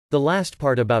The last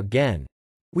part about GAN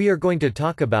we are going to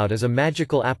talk about is a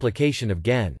magical application of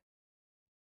GAN.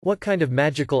 What kind of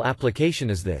magical application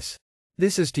is this?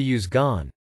 This is to use GAN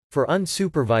for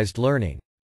unsupervised learning.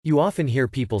 You often hear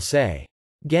people say,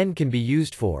 GAN can be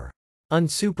used for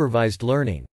unsupervised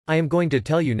learning. I am going to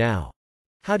tell you now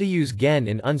how to use GAN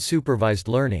in unsupervised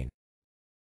learning.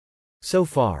 So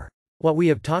far, what we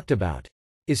have talked about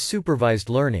is supervised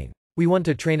learning. We want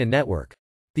to train a network.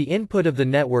 The input of the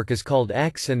network is called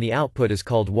X and the output is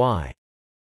called Y.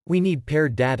 We need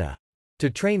paired data to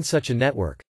train such a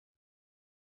network.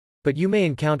 But you may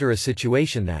encounter a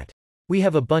situation that we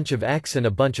have a bunch of X and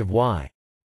a bunch of Y.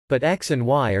 But X and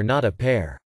Y are not a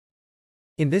pair.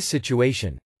 In this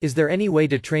situation, is there any way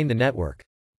to train the network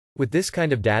with this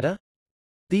kind of data?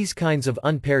 These kinds of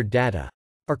unpaired data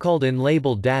are called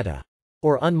unlabeled data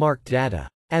or unmarked data.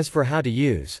 As for how to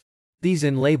use these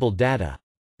unlabeled data,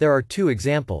 there are two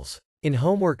examples in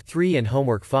homework 3 and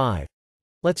homework 5.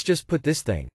 Let's just put this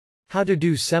thing. How to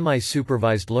do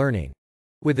semi-supervised learning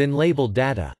with unlabeled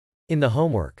data. In the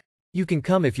homework, you can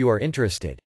come if you are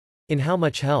interested in how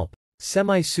much help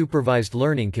semi-supervised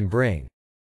learning can bring.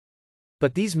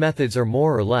 But these methods are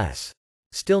more or less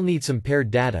still need some paired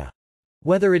data.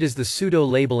 Whether it is the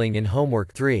pseudo-labeling in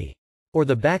homework 3 or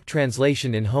the back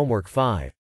translation in homework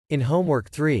 5. In homework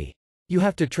 3, you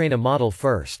have to train a model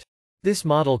first. This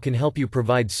model can help you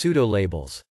provide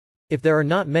pseudo-labels. If there are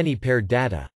not many paired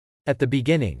data at the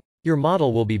beginning, your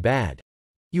model will be bad.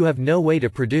 You have no way to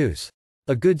produce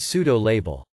a good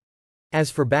pseudo-label. As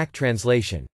for back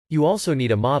translation, you also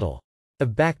need a model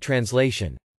of back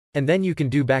translation, and then you can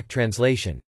do back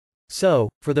translation. So,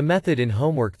 for the method in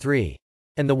homework 3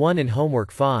 and the one in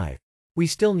homework 5, we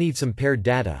still need some paired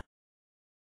data.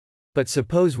 But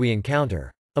suppose we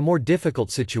encounter a more difficult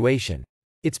situation.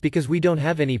 It's because we don't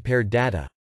have any paired data.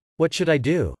 What should I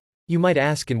do? You might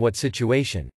ask, in what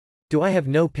situation do I have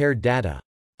no paired data?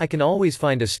 I can always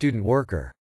find a student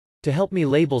worker to help me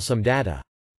label some data.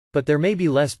 But there may be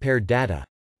less paired data.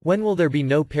 When will there be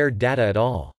no paired data at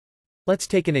all? Let's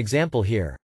take an example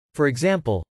here. For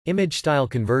example, image style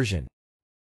conversion.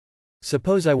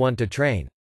 Suppose I want to train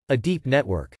a deep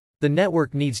network. The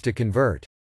network needs to convert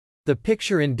the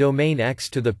picture in domain X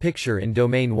to the picture in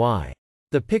domain Y.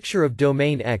 The picture of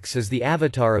domain X is the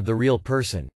avatar of the real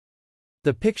person.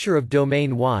 The picture of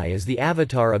domain Y is the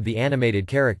avatar of the animated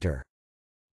character.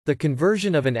 The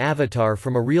conversion of an avatar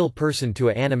from a real person to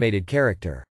an animated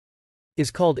character is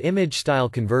called image style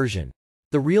conversion.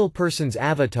 The real person's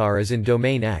avatar is in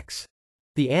domain X.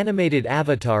 The animated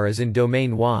avatar is in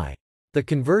domain Y. The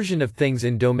conversion of things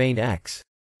in domain X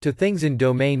to things in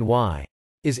domain Y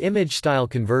is image style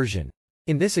conversion.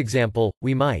 In this example,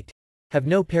 we might have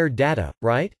no paired data,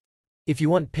 right? If you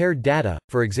want paired data,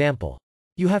 for example,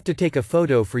 you have to take a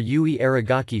photo for Yui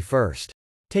Aragaki first.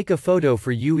 Take a photo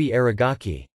for Yui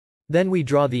Aragaki. Then we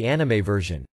draw the anime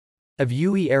version of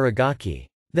Yui Aragaki.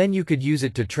 Then you could use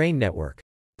it to train network.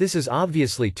 This is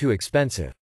obviously too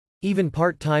expensive. Even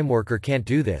part-time worker can't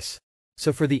do this.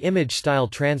 So for the image style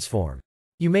transform,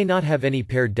 you may not have any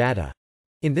paired data.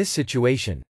 In this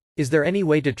situation, is there any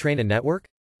way to train a network?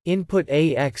 Input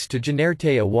AX to generate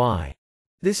a Y.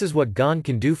 This is what GAN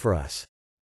can do for us.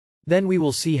 Then we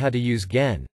will see how to use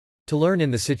GAN to learn in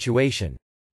the situation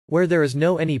where there is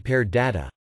no any paired data.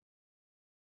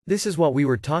 This is what we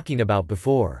were talking about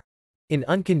before. In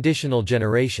unconditional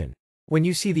generation, when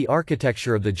you see the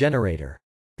architecture of the generator,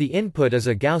 the input is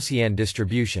a Gaussian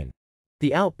distribution.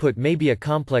 The output may be a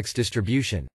complex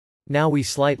distribution. Now we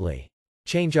slightly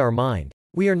change our mind.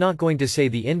 We are not going to say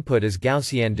the input is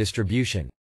Gaussian distribution.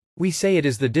 We say it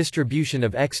is the distribution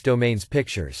of X domains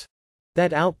pictures.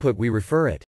 That output we refer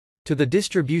it to the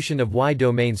distribution of Y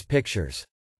domains pictures.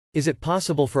 Is it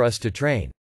possible for us to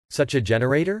train such a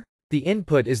generator? The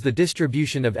input is the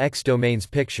distribution of X domains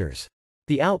pictures.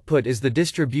 The output is the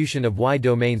distribution of Y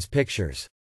domains pictures.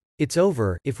 It's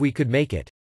over if we could make it.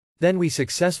 Then we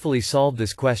successfully solve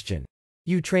this question.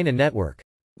 You train a network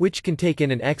which can take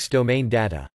in an X domain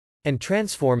data and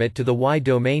transform it to the Y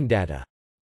domain data.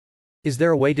 Is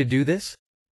there a way to do this?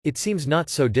 It seems not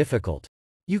so difficult.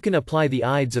 You can apply the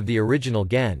IDs of the original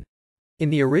GAN.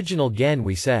 In the original GAN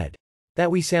we said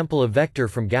that we sample a vector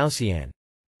from Gaussian,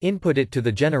 input it to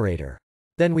the generator.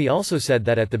 Then we also said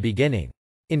that at the beginning.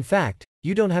 In fact,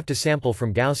 you don't have to sample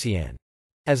from Gaussian.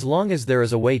 As long as there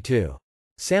is a way to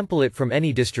sample it from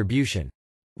any distribution.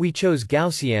 We chose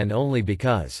Gaussian only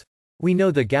because we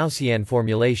know the Gaussian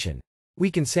formulation.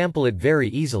 We can sample it very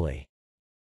easily.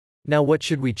 Now what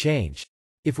should we change?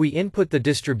 If we input the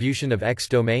distribution of X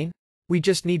domain, we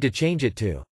just need to change it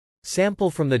to sample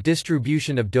from the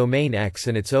distribution of domain X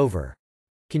and it's over.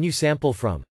 Can you sample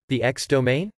from the X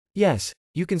domain? Yes,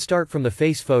 you can start from the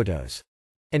face photos.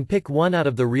 And pick one out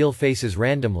of the real faces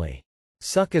randomly.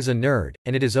 Suck as a nerd,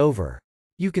 and it is over.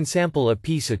 You can sample a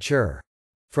piece of chur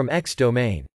from X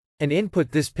domain. And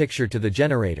input this picture to the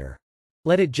generator.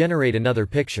 Let it generate another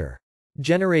picture.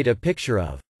 Generate a picture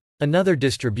of another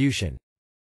distribution.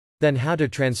 Then how to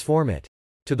transform it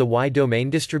to the Y domain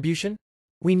distribution?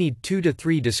 We need 2 to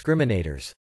 3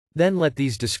 discriminators. Then let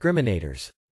these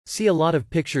discriminators see a lot of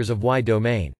pictures of Y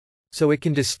domain, so it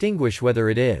can distinguish whether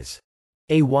it is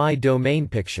a Y domain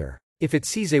picture. If it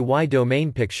sees a Y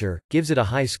domain picture, gives it a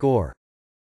high score.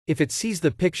 If it sees the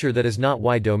picture that is not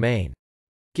Y domain,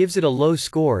 gives it a low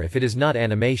score if it is not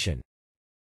animation.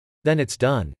 Then it's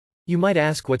done. You might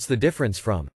ask, what's the difference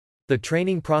from the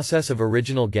training process of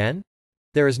original GAN?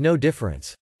 There is no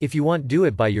difference. If you want, do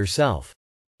it by yourself.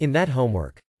 In that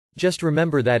homework. Just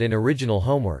remember that in original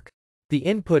homework, the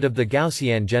input of the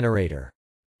Gaussian generator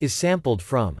is sampled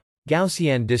from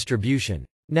Gaussian distribution.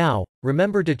 Now,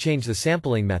 remember to change the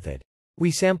sampling method. We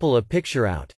sample a picture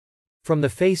out from the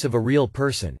face of a real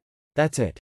person. That's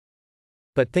it.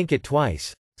 But think it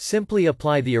twice. Simply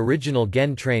apply the original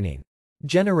GAN training.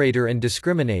 Generator and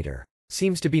discriminator.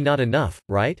 Seems to be not enough,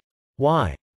 right?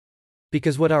 Why?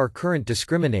 Because what our current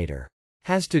discriminator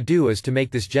has to do is to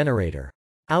make this generator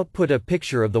output a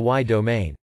picture of the Y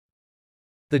domain.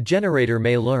 The generator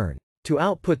may learn to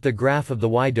output the graph of the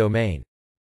Y domain.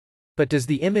 But does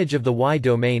the image of the Y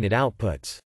domain it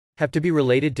outputs have to be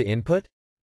related to input?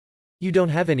 You don't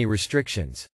have any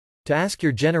restrictions to ask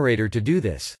your generator to do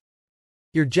this.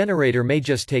 Your generator may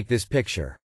just take this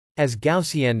picture as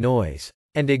Gaussian noise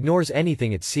and ignores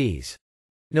anything it sees.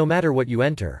 No matter what you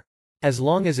enter. As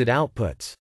long as it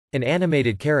outputs an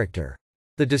animated character.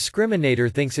 The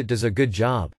discriminator thinks it does a good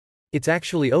job. It's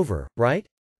actually over, right?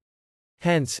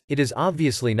 Hence, it is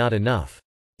obviously not enough.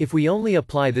 If we only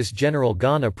apply this general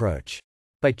GAN approach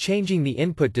by changing the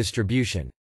input distribution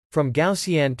from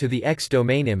Gaussian to the X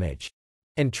domain image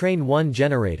and train one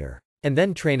generator and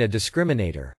then train a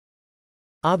discriminator.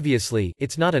 Obviously,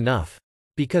 it's not enough.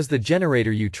 Because the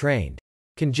generator you trained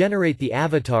can generate the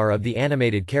avatar of the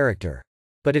animated character,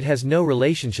 but it has no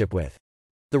relationship with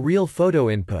the real photo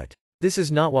input. This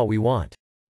is not what we want.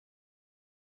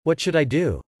 What should I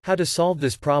do? How to solve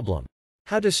this problem?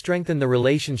 How to strengthen the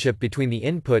relationship between the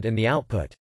input and the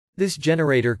output? This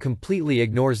generator completely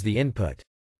ignores the input.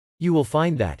 You will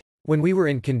find that when we were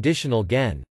in conditional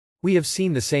GAN, we have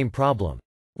seen the same problem.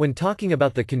 When talking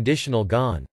about the conditional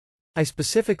GAN, I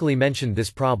specifically mentioned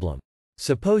this problem.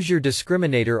 Suppose your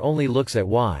discriminator only looks at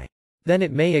Y. Then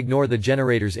it may ignore the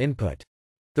generator's input.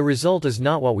 The result is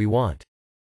not what we want.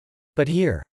 But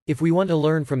here, if we want to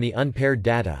learn from the unpaired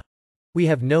data, we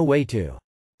have no way to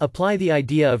apply the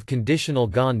idea of conditional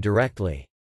GAN directly.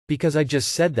 Because I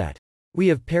just said that we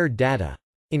have paired data.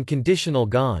 In conditional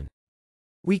GAN,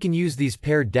 we can use these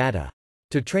paired data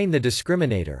to train the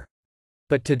discriminator.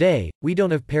 But today, we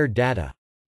don't have paired data.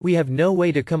 We have no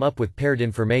way to come up with paired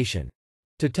information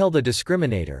to tell the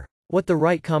discriminator what the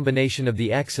right combination of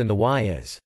the X and the Y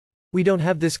is. We don't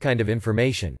have this kind of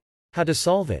information. How to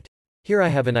solve it? Here I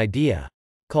have an idea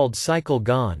called cycle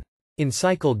GAN. In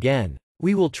cycle GAN,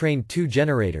 we will train 2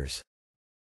 generators.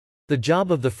 The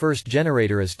job of the first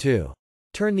generator is to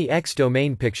turn the X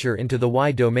domain picture into the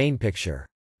Y domain picture.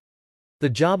 The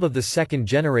job of the second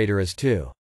generator is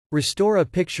to restore a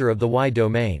picture of the Y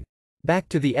domain back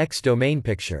to the X domain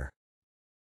picture.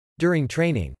 During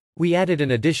training, we added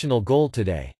an additional goal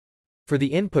today. For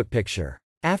the input picture,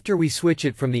 after we switch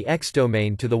it from the X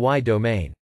domain to the Y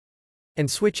domain,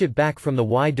 and switch it back from the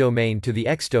Y domain to the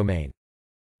X domain,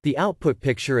 the output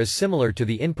picture is similar to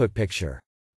the input picture.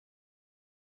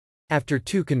 After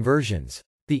 2 conversions,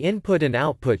 the input and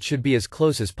output should be as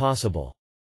close as possible.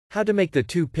 How to make the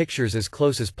 2 pictures as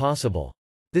close as possible?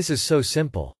 This is so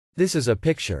simple. This is a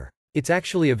picture. It's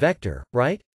actually a vector,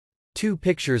 right? 2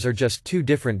 pictures are just 2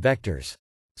 different vectors.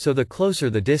 So the closer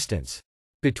the distance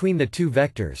between the 2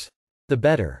 vectors, the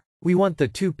better. We want the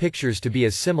 2 pictures to be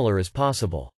as similar as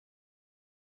possible.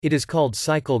 It is called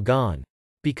cycle GAN.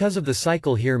 Because of the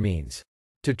cycle here means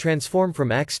to transform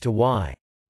from X to Y,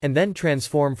 and then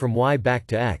transform from Y back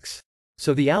to X.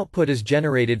 So the output is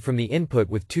generated from the input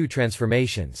with 2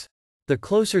 transformations. The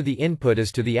closer the input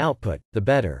is to the output, the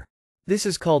better. This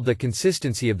is called the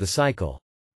consistency of the cycle.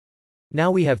 Now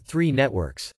we have 3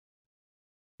 networks.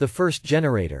 The first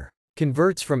generator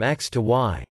converts from X to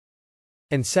Y,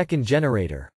 and second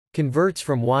generator converts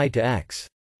from Y to X.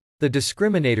 The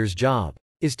discriminator's job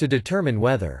is to determine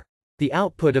whether the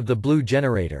output of the blue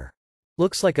generator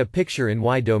looks like a picture in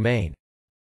Y domain.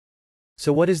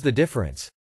 So what is the difference?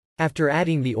 After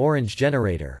adding the orange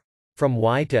generator from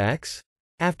Y to X,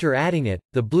 After adding it,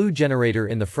 the blue generator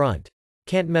in the front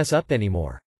can't mess up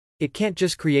anymore. It can't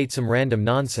just create some random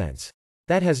nonsense.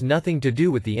 That has nothing to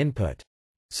do with the input.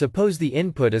 Suppose the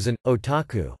input is an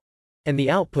otaku, and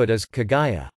the output is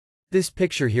Kagaya. This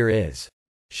picture here is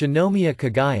Shinomiya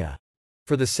Kagaya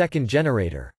for the second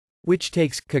generator, which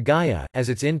takes Kagaya as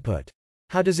its input.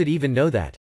 How does it even know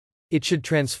that? It should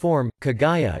transform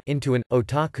Kagaya into an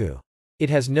otaku.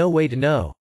 It has no way to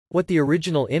know what the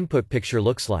original input picture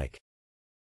looks like.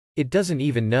 It doesn't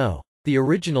even know the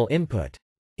original input.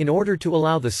 In order to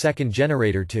allow the second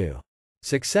generator to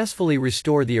successfully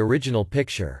restore the original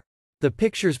picture, the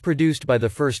pictures produced by the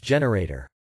first generator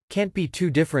can't be too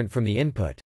different from the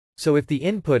input. So if the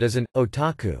input is an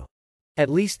otaku, at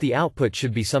least the output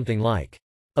should be something like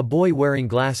a boy wearing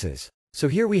glasses. So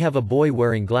here we have a boy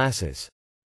wearing glasses.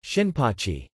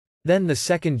 Shinpachi. Then the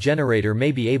second generator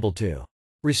may be able to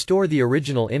restore the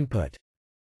original input.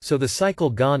 So the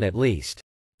cycle GAN at least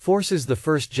forces the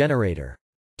first generator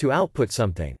to output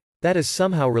something that is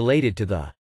somehow related to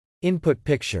the input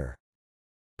picture.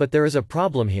 But there is a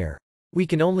problem here. We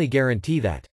can only guarantee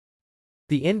that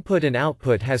the input and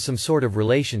output has some sort of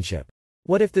relationship.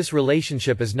 What if this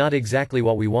relationship is not exactly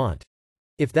what we want?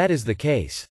 If that is the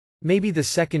case, maybe the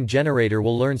second generator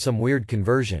will learn some weird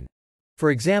conversion. For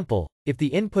example, if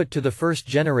the input to the first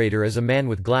generator is a man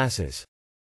with glasses,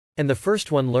 and the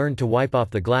first one learned to wipe off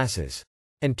the glasses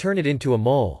and turn it into a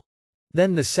mole,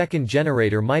 then the second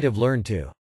generator might have learned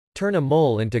to turn a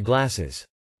mole into glasses.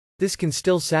 This can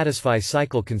still satisfy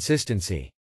cycle consistency,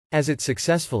 as it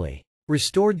successfully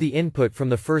restored the input from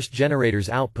the first generator's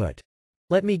output.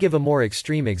 Let me give a more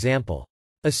extreme example.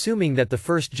 Assuming that the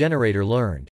first generator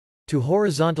learned to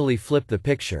horizontally flip the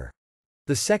picture,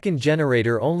 the second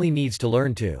generator only needs to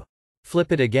learn to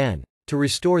flip it again to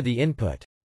restore the input.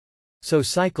 So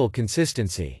cycle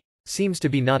consistency seems to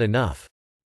be not enough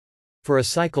for a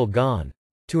cycle GAN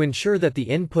to ensure that the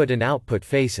input and output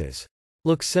faces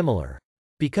look similar,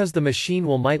 because the machine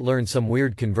might learn some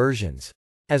weird conversions,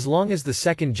 as long as the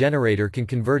second generator can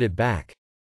convert it back.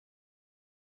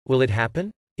 Will it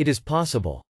happen? It is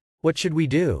possible. What should we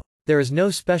do? There is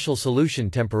no special solution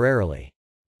temporarily.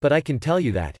 But I can tell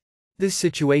you that this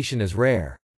situation is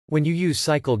rare. When you use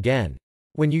cycle GAN,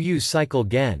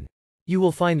 you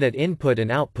will find that input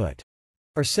and output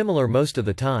are similar most of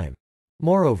the time.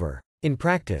 Moreover, in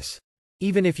practice,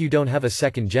 even if you don't have a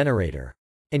second generator,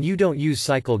 and you don't use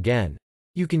cycle GAN,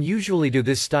 you can usually do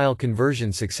this style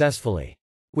conversion successfully.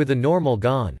 With a normal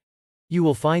GAN, you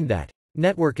will find that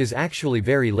network is actually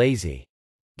very lazy.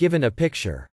 Given a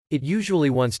picture, it usually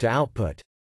wants to output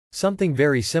something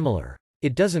very similar.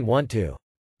 It doesn't want to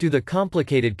do the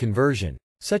complicated conversion,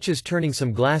 such as turning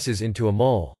some glasses into a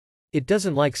mole. It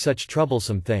doesn't like such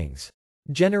troublesome things.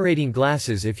 Generating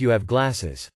glasses if you have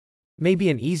glasses may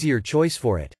be an easier choice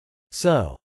for it.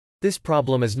 So, this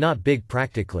problem is not big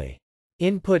practically.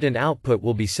 Input and output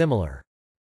will be similar.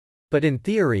 But in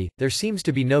theory, there seems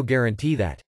to be no guarantee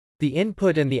that the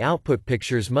input and the output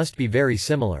pictures must be very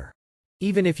similar,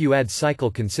 even if you add cycle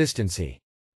consistency.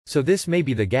 So this may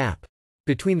be the gap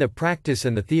between the practice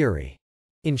and the theory.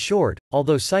 In short,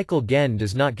 although cycle GAN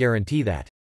does not guarantee that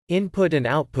input and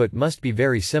output must be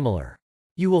very similar,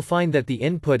 you will find that the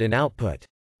input and output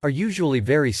are usually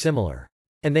very similar,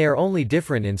 and they are only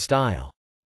different in style.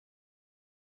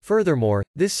 Furthermore,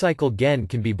 this cycle GAN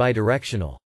can be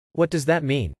bidirectional. What does that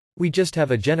mean? We just have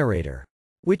a generator,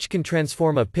 which can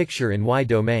transform a picture in Y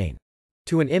domain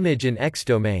to an image in X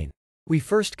domain. We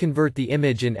first convert the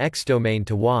image in X domain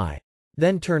to Y,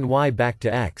 then turn Y back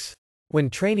to X.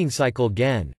 When training cycle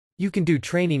GAN, you can do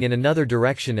training in another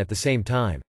direction at the same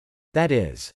time. That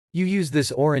is, you use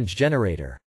this orange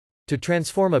generator to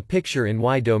transform a picture in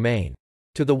Y domain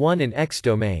to the one in X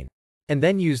domain, and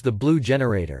then use the blue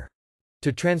generator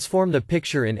to transform the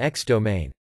picture in X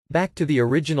domain back to the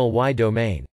original Y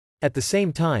domain. At the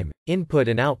same time, input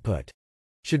and output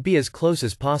should be as close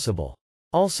as possible.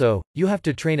 Also, you have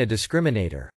to train a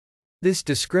discriminator. This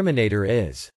discriminator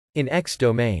is in X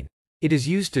domain. It is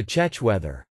used to check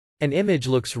whether an image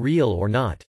looks real or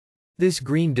not. This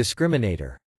green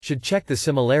discriminator should check the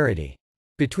similarity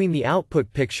between the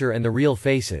output picture and the real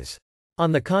faces.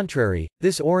 On the contrary,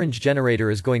 this orange generator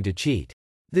is going to cheat.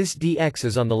 This dx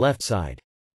is on the left side.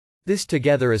 This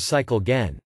together is cycle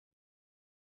GAN.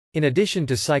 In addition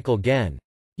to cycle GAN,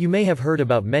 you may have heard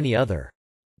about many other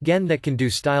GAN that can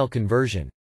do style conversion.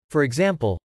 For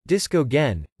example, disco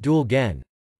GAN, dual GAN.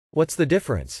 What's the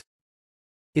difference?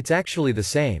 It's actually the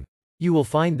same. You will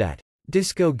find that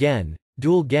disco GAN,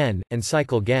 dual GAN, and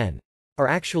cycle GAN are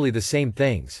actually the same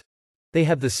things. They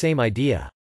have the same idea.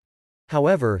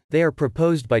 However, they are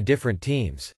proposed by different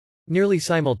teams. Nearly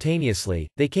simultaneously,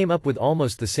 they came up with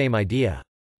almost the same idea.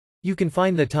 You can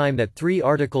find the time that 3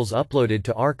 articles uploaded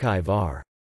to archive are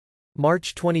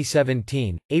March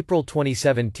 2017, April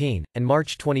 2017, and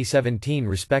March 2017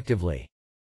 respectively.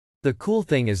 The cool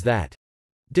thing is that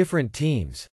different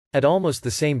teams, at almost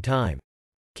the same time,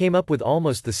 came up with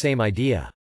almost the same idea.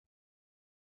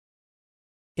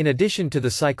 In addition to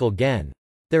the cycle GAN,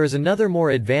 there is another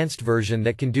more advanced version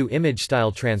that can do image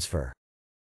style transfer.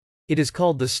 It is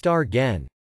called the star GAN.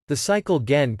 The cycle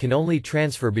GAN can only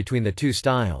transfer between the 2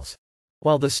 styles,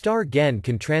 while the star GAN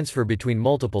can transfer between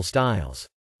multiple styles.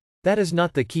 That is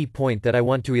not the key point that I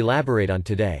want to elaborate on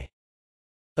today.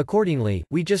 Accordingly,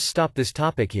 we just stop this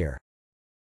topic here.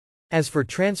 As for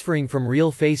transferring from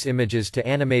real face images to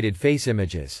animated face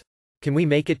images, can we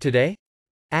make it today?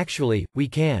 Actually, we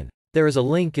can. There is a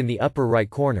link in the upper right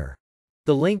corner.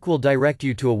 The link will direct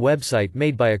you to a website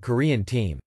made by a Korean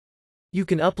team. You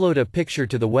can upload a picture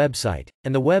to the website,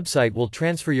 and the website will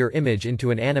transfer your image into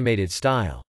an animated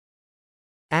style.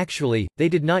 Actually, they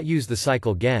did not use the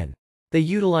cycle GAN. They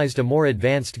utilized a more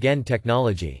advanced GAN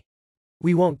technology.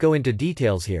 We won't go into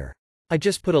details here. I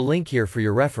just put a link here for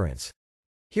your reference.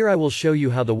 Here I will show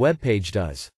you how the web page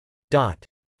does.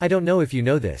 I don't know if you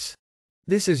know this.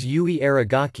 This is Yui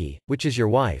Aragaki, which is your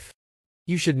wife.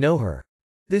 You should know her.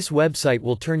 This website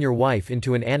will turn your wife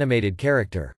into an animated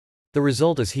character. The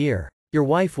result is here. Your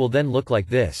wife will then look like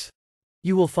this.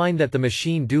 You will find that the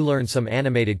machine do learn some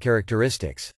animated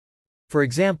characteristics. For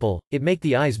example, it make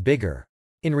the eyes bigger.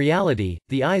 In reality,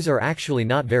 the eyes are actually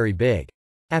not very big.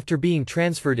 After being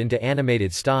transferred into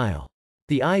animated style,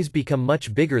 the eyes become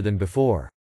much bigger than before.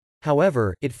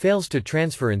 However, it fails to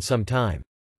transfer in some time.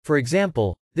 For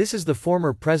example, this is the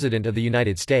former President of the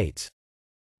United States.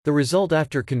 The result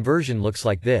after conversion looks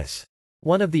like this.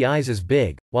 One of the eyes is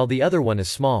big, while the other one is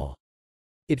small.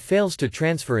 It fails to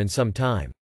transfer in some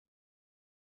time.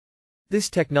 This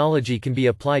technology can be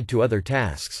applied to other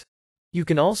tasks. You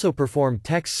can also perform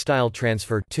text style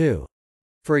transfer too.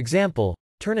 For example,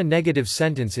 turn a negative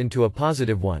sentence into a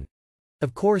positive one.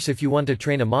 Of course, if you want to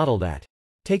train a model that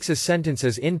takes a sentence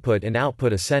as input and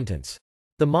output a sentence,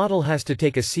 the model has to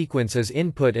take a sequence as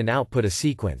input and output a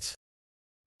sequence.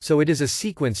 So it is a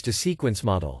sequence-to-sequence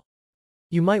model.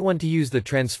 You might want to use the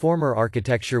transformer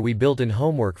architecture we built in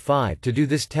Homework 5 to do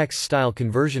this text style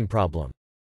conversion problem.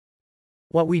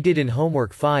 What we did in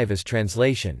Homework 5 is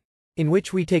translation, in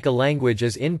which we take a language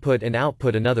as input and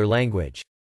output another language.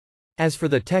 As for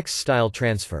the text style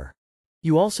transfer,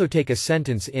 you also take a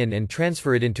sentence in and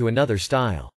transfer it into another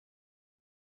style.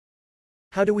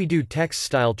 How do we do text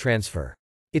style transfer?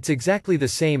 It's exactly the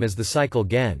same as the cycle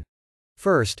GAN.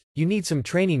 First, you need some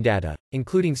training data,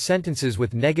 including sentences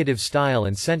with negative style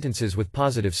and sentences with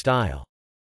positive style.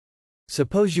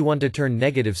 Suppose you want to turn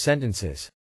negative sentences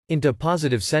into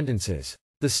positive sentences.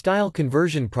 The style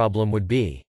conversion problem would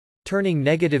be turning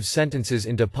negative sentences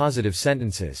into positive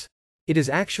sentences. It is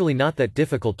actually not that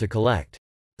difficult to collect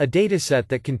a dataset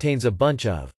that contains a bunch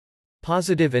of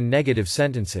positive and negative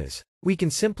sentences. We can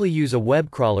simply use a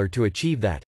web crawler to achieve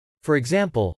that. For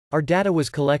example, our data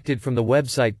was collected from the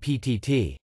website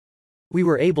PTT. We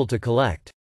were able to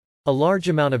collect a large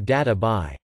amount of data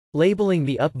by labeling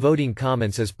the upvoting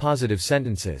comments as positive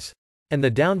sentences and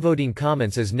the downvoting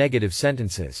comments as negative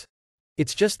sentences.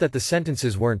 It's just that the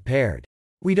sentences weren't paired.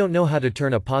 We don't know how to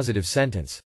turn a positive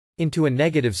sentence into a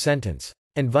negative sentence,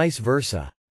 and vice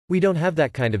versa. We don't have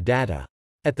that kind of data.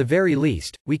 At the very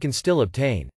least, we can still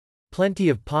obtain plenty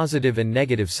of positive and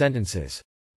negative sentences.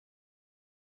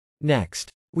 Next,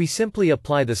 we simply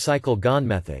apply the cycle GAN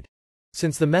method.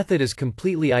 Since the method is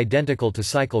completely identical to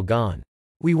cycle GAN,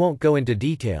 we won't go into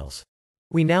details.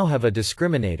 We now have a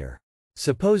discriminator.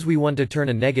 Suppose we want to turn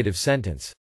a negative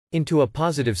sentence into a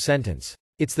positive sentence.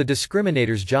 It's the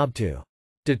discriminator's job to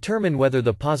determine whether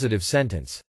the positive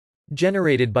sentence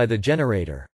generated by the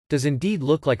generator does indeed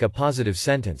look like a positive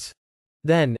sentence.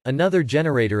 Then, another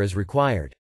generator is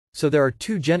required. So there are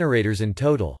 2 generators in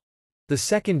total. The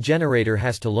second generator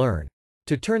has to learn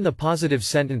to turn the positive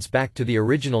sentence back to the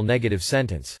original negative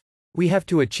sentence. We have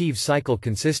to achieve cycle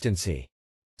consistency.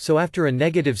 So after a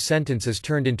negative sentence is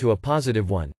turned into a positive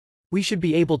one, we should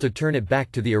be able to turn it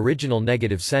back to the original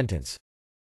negative sentence.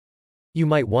 You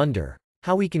might wonder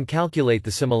how we can calculate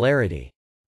the similarity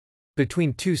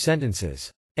between 2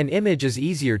 sentences. An image is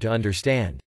easier to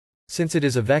understand. Since it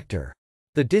is a vector,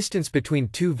 the distance between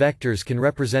 2 vectors can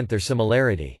represent their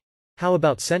similarity. How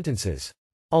about sentences?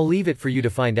 I'll leave it for you to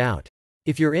find out,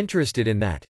 if you're interested in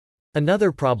that.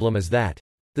 Another problem is that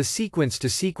the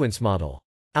sequence-to-sequence model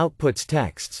outputs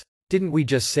texts. Didn't we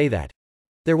just say that?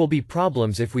 There will be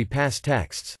problems if we pass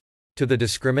texts to the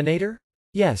discriminator?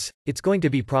 Yes, it's going to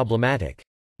be problematic.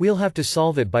 We'll have to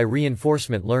solve it by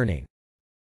reinforcement learning.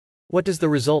 What does the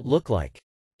result look like?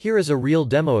 Here is a real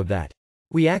demo of that.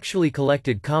 We actually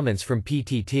collected comments from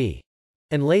PTT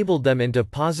and labeled them into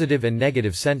positive and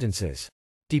negative sentences,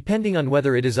 depending on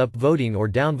whether it is upvoting or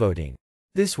downvoting.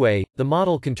 This way, the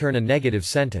model can turn a negative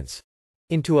sentence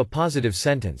into a positive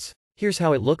sentence. Here's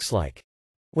how it looks like.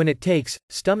 When it takes,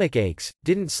 stomach aches,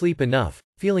 didn't sleep enough,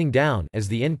 feeling down as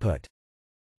the input.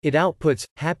 It outputs,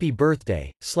 happy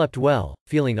birthday, slept well,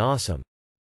 feeling awesome.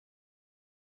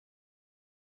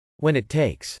 When it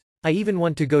takes, I even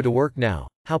want to go to work now,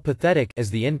 how pathetic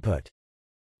as the input.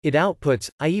 It outputs,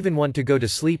 I even want to go to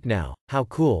sleep now, how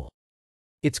cool.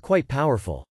 It's quite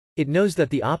powerful. It knows that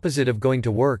the opposite of going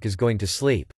to work is going to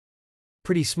sleep.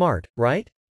 Pretty smart, right?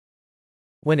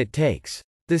 When it takes,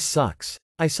 this sucks.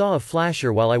 I saw a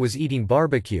flasher while I was eating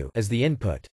barbecue as the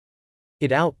input.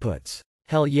 It outputs,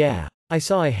 hell yeah. I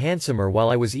saw a handsomer while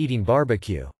I was eating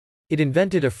barbecue. It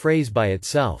invented a phrase by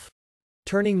itself,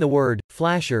 turning the word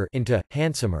flasher into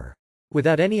handsomer,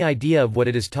 without any idea of what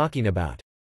it is talking about.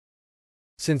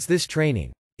 Since this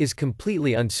training is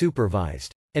completely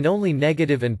unsupervised, and only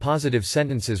negative and positive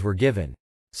sentences were given,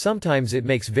 sometimes it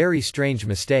makes very strange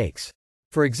mistakes.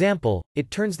 For example,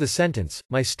 it turns the sentence,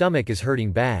 my stomach is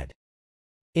hurting bad,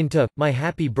 into, my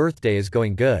happy birthday is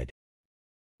going good.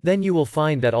 Then you will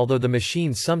find that although the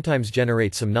machines sometimes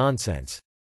generate some nonsense,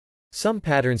 some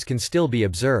patterns can still be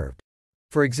observed.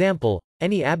 For example,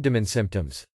 any abdomen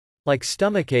symptoms, like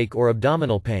stomachache or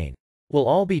abdominal pain, will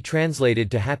all be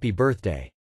translated to happy birthday.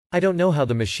 I don't know how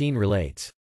the machine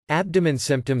relates abdomen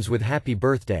symptoms with happy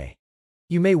birthday.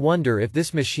 You may wonder if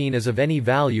this machine is of any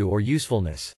value or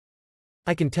usefulness.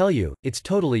 I can tell you, it's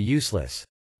totally useless.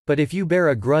 But if you bear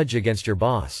a grudge against your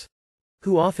boss,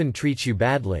 who often treats you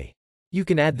badly, you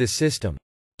can add this system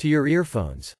to your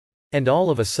earphones. And all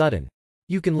of a sudden,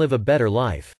 you can live a better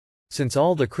life, since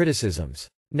all the criticisms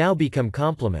now become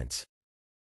compliments.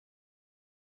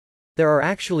 There are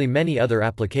actually many other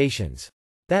applications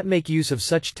that make use of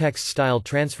such text style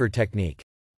transfer technique,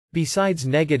 besides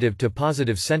negative to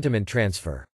positive sentiment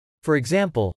transfer. For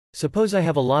example, suppose I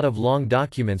have a lot of long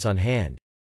documents on hand,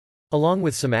 along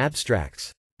with some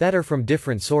abstracts that are from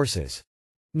different sources.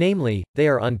 Namely, they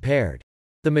are unpaired.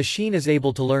 The machine is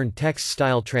able to learn text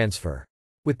style transfer.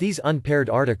 With these unpaired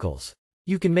articles,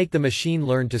 you can make the machine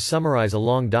learn to summarize a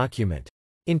long document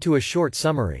into a short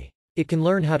summary. It can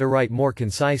learn how to write more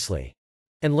concisely,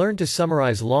 and learn to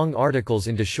summarize long articles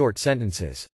into short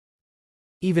sentences.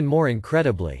 Even more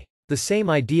incredibly, the same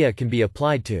idea can be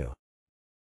applied to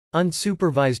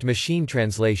unsupervised machine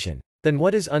translation. Then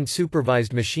what is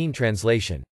unsupervised machine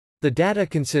translation? The data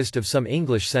consist of some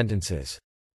English sentences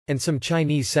and some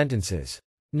Chinese sentences.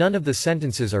 None of the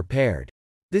sentences are paired.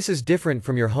 This is different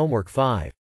from your homework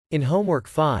 5. In homework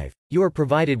 5, you are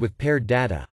provided with paired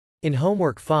data. In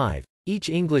homework 5, each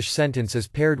English sentence is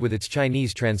paired with its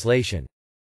Chinese translation.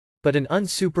 But an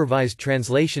unsupervised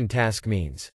translation task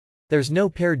means there's no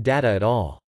paired data at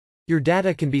all. Your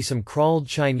data can be some crawled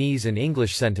Chinese and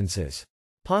English sentences,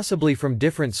 possibly from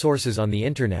different sources on the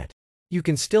internet. You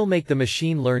can still make the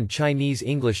machine learn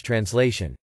Chinese-English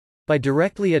translation by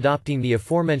directly adopting the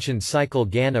aforementioned cycle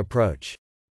GAN approach.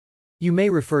 You may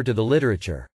refer to the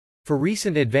literature for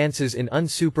recent advances in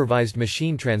unsupervised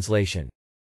machine translation.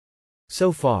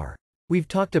 So far, we've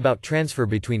talked about transfer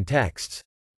between texts.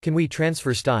 Can we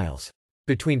transfer styles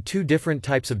between two different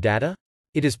types of data?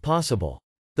 It is possible.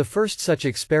 The first such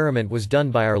experiment was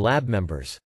done by our lab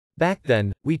members. Back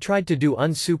then, we tried to do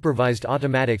unsupervised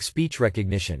automatic speech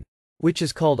recognition, which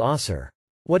is called ASR.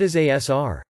 What is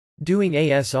ASR? Doing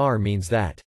ASR means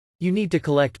that you need to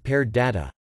collect paired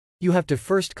data. You have to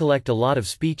first collect a lot of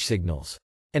speech signals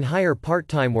and hire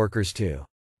part-time workers to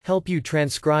help you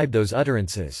transcribe those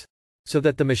utterances so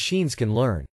that the machines can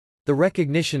learn the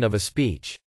recognition of a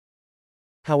speech.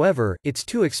 However, it's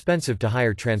too expensive to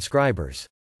hire transcribers.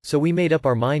 So we made up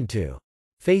our mind to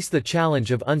face the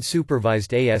challenge of unsupervised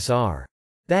ASR.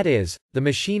 That is, the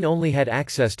machine only had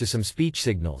access to some speech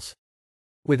signals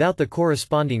without the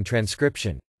corresponding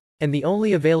transcription. And the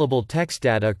only available text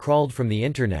data crawled from the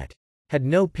internet had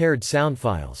no paired sound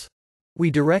files.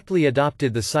 We directly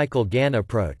adopted the cycle GAN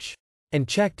approach and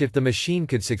checked if the machine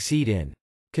could succeed in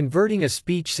converting a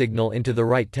speech signal into the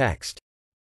right text.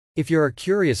 If you are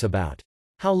curious about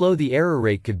how low the error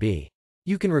rate could be,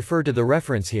 you can refer to the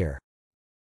reference here.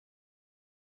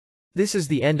 This is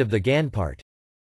the end of the GAN part.